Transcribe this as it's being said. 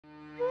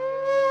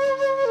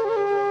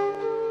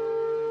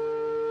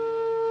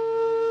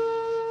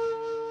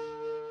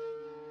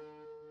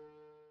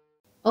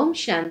Om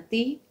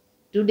Shanti.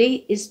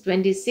 Today is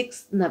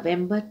 26th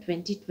November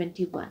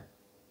 2021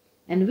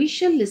 and we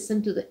shall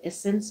listen to the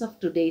essence of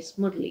today's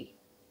Murli.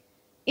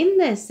 In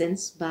the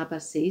essence, Baba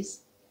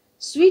says,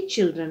 "Sweet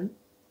children,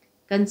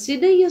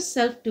 consider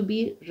yourself to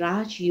be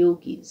Raj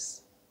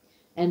Yogis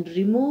and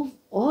remove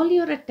all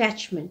your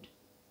attachment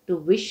to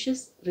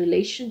vicious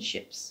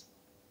relationships.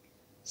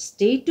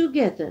 Stay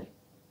together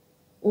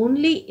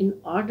only in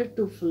order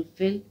to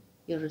fulfill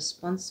your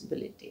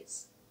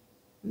responsibilities."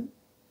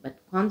 But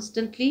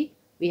constantly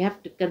we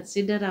have to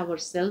consider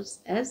ourselves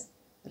as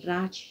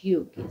Raj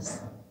Yogis.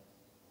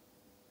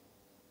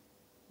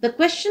 The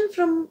question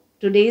from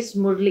today's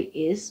Murli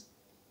is,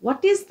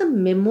 what is the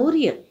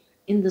memorial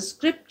in the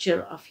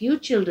scripture of you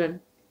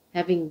children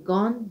having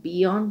gone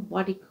beyond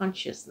body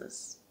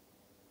consciousness?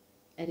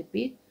 I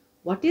repeat,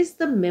 what is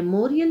the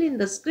memorial in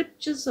the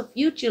scriptures of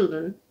you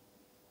children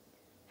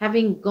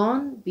having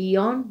gone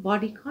beyond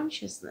body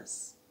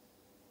consciousness?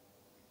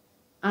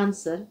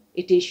 Answer,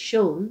 it is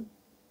shown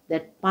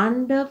that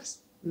Pandavas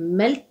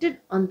melted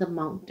on the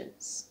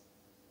mountains.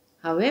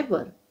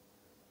 However,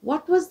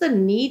 what was the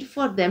need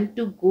for them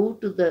to go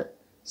to the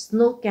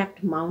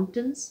snow-capped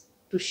mountains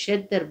to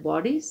shed their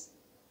bodies?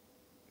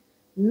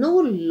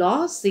 No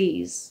law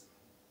says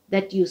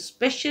that you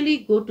specially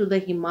go to the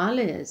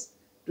Himalayas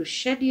to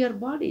shed your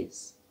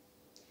bodies,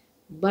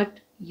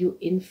 but you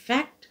in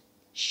fact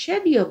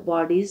shed your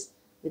bodies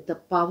with the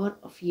power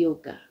of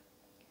yoga.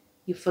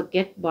 You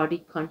forget body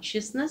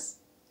consciousness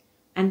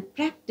and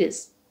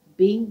practice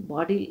being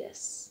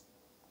bodiless.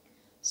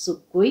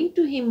 So going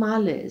to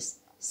Himalayas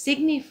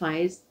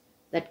signifies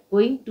that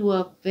going to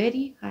a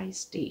very high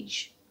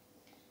stage.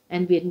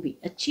 And when we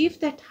achieve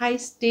that high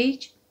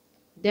stage,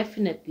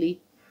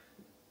 definitely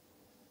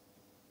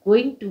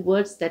going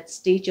towards that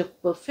stage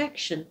of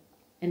perfection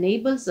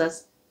enables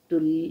us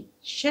to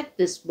shed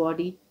this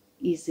body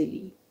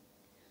easily.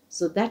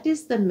 So that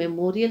is the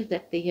memorial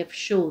that they have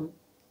shown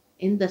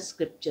in the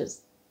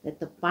scriptures, that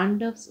the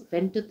Pandavas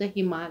went to the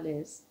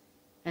Himalayas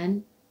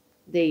and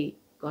they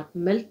got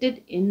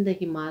melted in the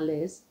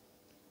Himalayas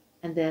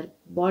and their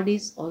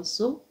bodies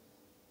also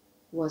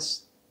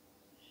was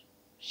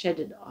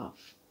shedded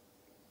off.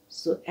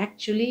 So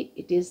actually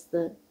it is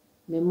the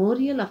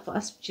memorial of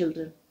us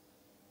children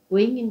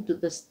going into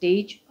the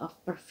stage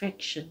of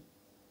perfection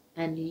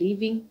and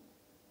leaving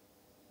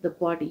the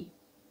body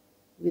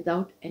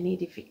without any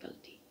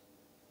difficulty.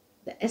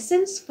 The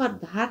essence for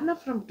dharana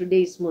from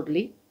today's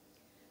Murli: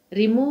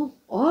 remove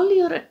all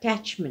your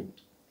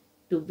attachment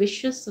to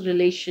vicious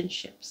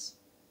relationships.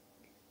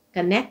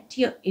 Connect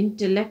your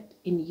intellect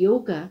in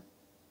yoga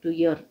to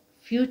your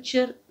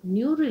future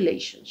new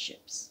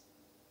relationships.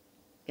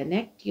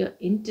 Connect your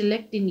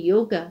intellect in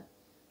yoga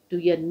to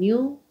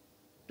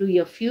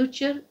your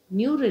future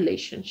new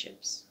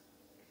relationships.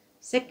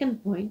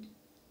 Second point,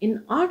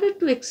 in order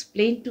to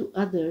explain to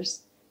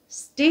others,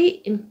 stay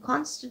in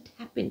constant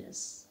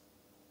happiness.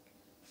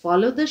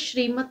 Follow the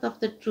Srimad of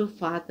the true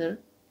Father,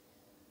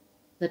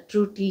 the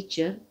true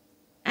teacher,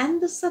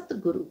 and the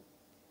Satguru,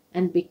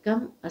 and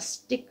become a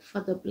stick for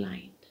the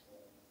blind.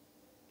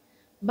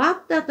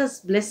 Bap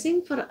Dada's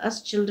blessing for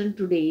us children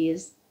today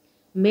is,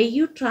 may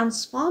you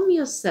transform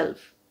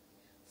yourself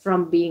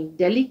from being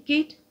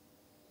delicate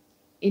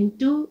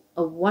into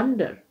a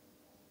wonder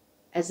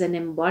as an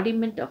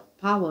embodiment of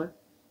power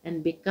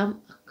and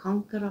become a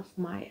conqueror of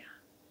Maya.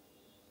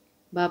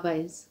 Baba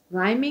is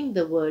rhyming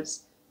the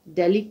words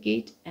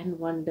delicate and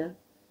wonder.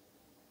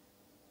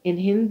 In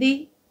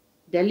Hindi,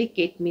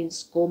 delicate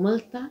means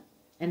komalta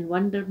and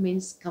wonder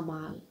means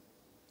kamal.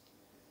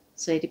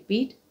 So I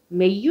repeat,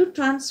 may you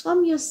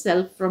transform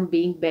yourself from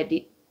being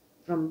delicate,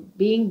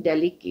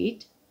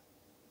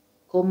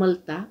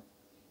 komalta,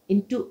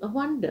 into a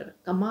wonder,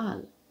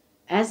 kamal,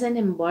 as an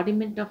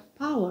embodiment of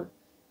power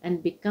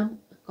and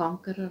become a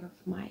conqueror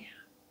of Maya.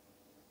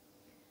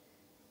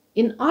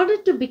 In order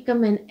to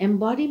become an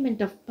embodiment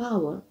of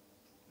power,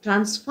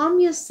 transform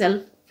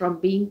yourself from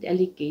being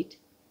delicate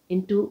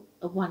into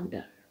a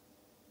wonder.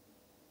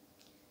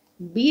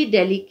 Be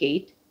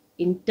delicate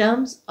in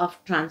terms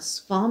of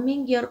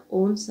transforming your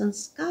own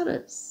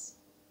sanskaras,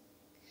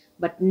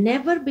 but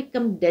never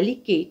become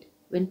delicate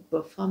when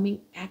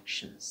performing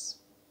actions.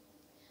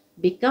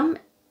 Become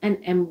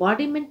an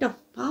embodiment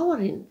of power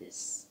in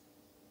this.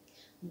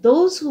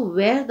 Those who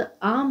wear the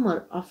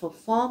armor of a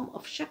form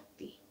of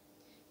Shakti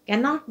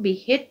cannot be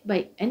hit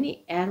by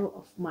any arrow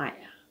of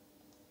Maya.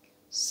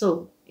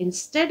 So,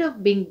 instead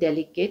of being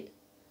delicate,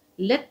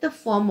 let the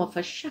form of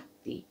a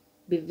Shakti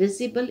be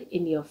visible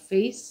in your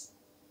face,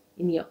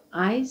 in your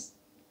eyes,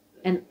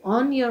 and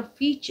on your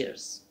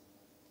features,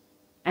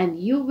 and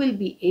you will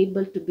be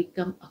able to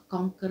become a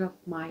conqueror of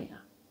Maya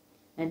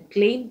and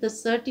claim the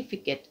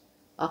certificate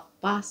of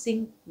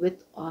passing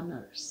with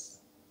honors.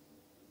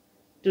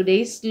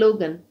 Today's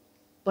slogan: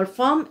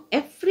 perform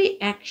every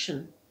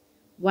action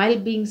while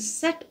being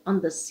set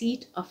on the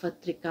seat of a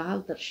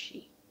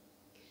Trikaldarshi,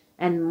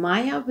 and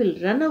Maya will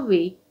run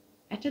away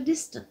at a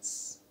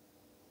distance.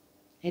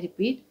 I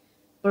repeat,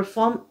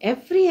 perform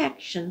every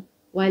action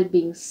while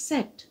being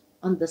set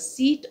on the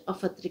seat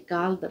of a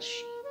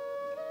Trikaldarshi,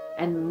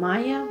 and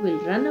Maya will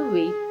run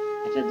away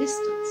at a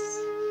distance.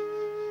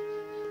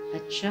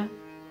 Acha,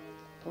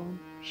 Om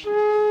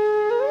Shanti.